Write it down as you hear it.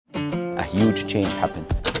a huge change happen.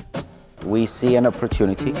 We see an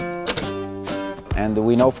opportunity, and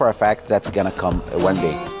we know for a fact that's gonna come one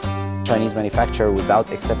day. Chinese manufacturers,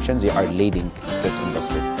 without exceptions, they are leading this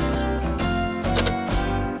industry.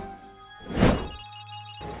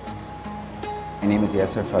 My name is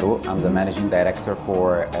Yasser Farouk. I'm the managing director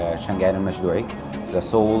for Changan and Majdoui, the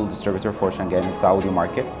sole distributor for Changan in Saudi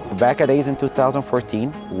market. Back at days in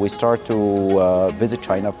 2014, we start to visit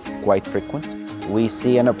China quite frequent. We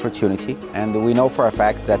see an opportunity, and we know for a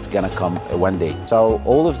fact that's gonna come one day. So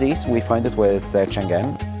all of these, we find it with Changan.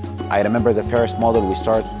 I remember the first model we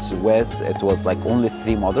start with, it was like only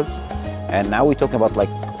 3 models, and now we're talking about like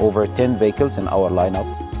over 10 vehicles in our lineup.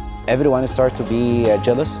 Everyone starts to be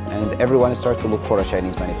jealous, and everyone starts to look for a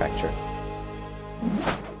Chinese manufacturer.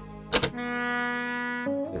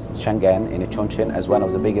 This is Changan in Chongqing as one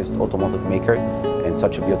of the biggest automotive makers in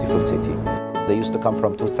such a beautiful city. They used to come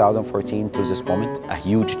from 2014 to this moment. A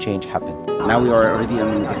huge change happened. Now we are already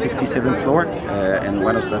on the 67th floor in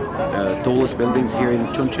one of the tallest buildings here in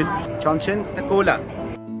Chongqing. Chongqing, Takola.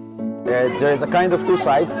 There is a kind of 2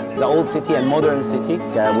 sides, the old city and modern city.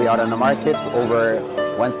 We are in the market over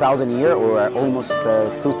 1,000 years or almost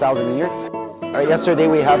 2,000 years. Yesterday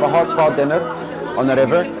we have a hot pot dinner on the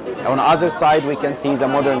river. On the other side we can see the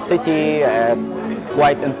modern city,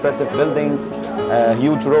 quite impressive buildings,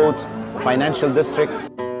 huge roads, financial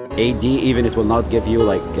district. AD, even it will not give you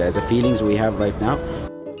like the feelings we have right now.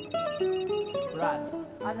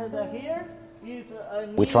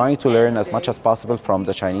 We're trying to learn as much as possible from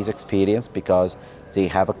the Chinese experience because they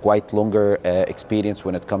have a quite longer experience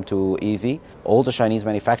when it comes to EV. All the Chinese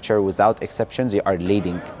manufacturers, without exceptions, they are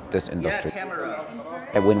leading this industry.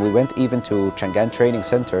 And when we went even to Changan Training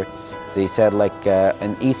Center, they said like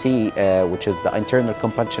an EC, which is the internal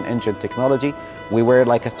combustion engine technology, we were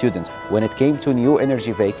like a student. When it came to new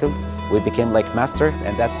energy vehicle, we became like master,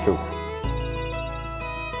 and that's true.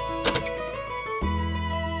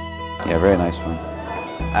 Yeah, very nice one.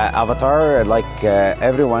 Avatar, like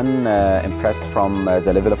everyone impressed from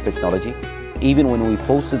the level of technology. Even when we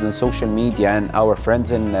posted on social media and our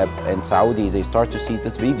friends in Saudi, they start to see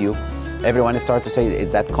this video, everyone started to say,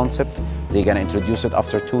 is that concept? They're gonna introduce it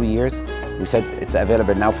after 2 years. We said it's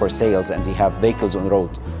available now for sales and they have vehicles on the road.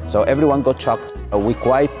 So everyone got shocked. We're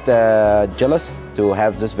quite jealous to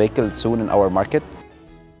have this vehicle soon in our market.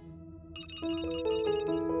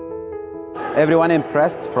 Everyone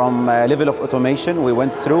impressed from level of automation we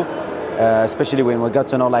went through, especially when we got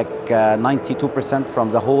to know like 92% from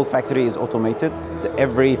the whole factory is automated.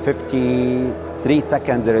 Every 53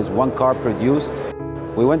 seconds there is 1 car produced.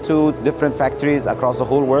 We went to different factories across the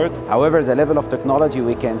whole world. However, the level of technology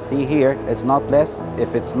we can see here is not less,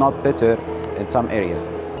 if it's not better in some areas.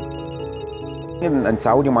 In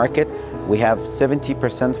Saudi market, we have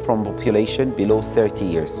 70% from population below 30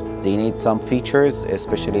 years. They need some features,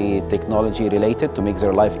 especially technology related, to make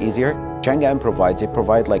their life easier. Changan they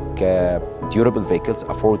provide like durable vehicles,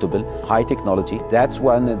 affordable, high technology. That's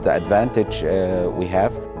one of the advantage we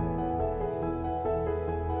have.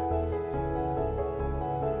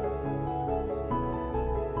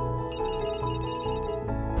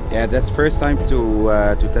 Yeah, that's first time to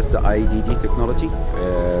test the IDD technology,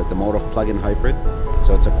 the more of plug-in hybrid.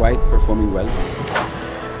 So it's quite performing well.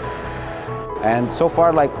 And so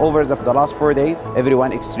far, like over the last 4 days,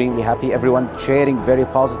 everyone extremely happy. Everyone sharing very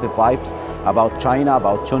positive vibes about China,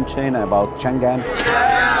 about Chongqing, and about Changan.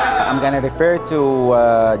 I'm gonna refer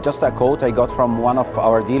to just a quote I got from one of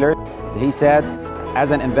our dealers. He said,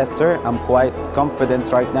 as an investor, I'm quite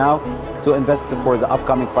confident right now to invest for the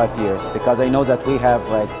upcoming 5 years because I know that we have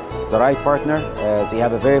like the right partner. They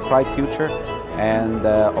have a very bright future, and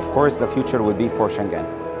of course the future will be for Changan.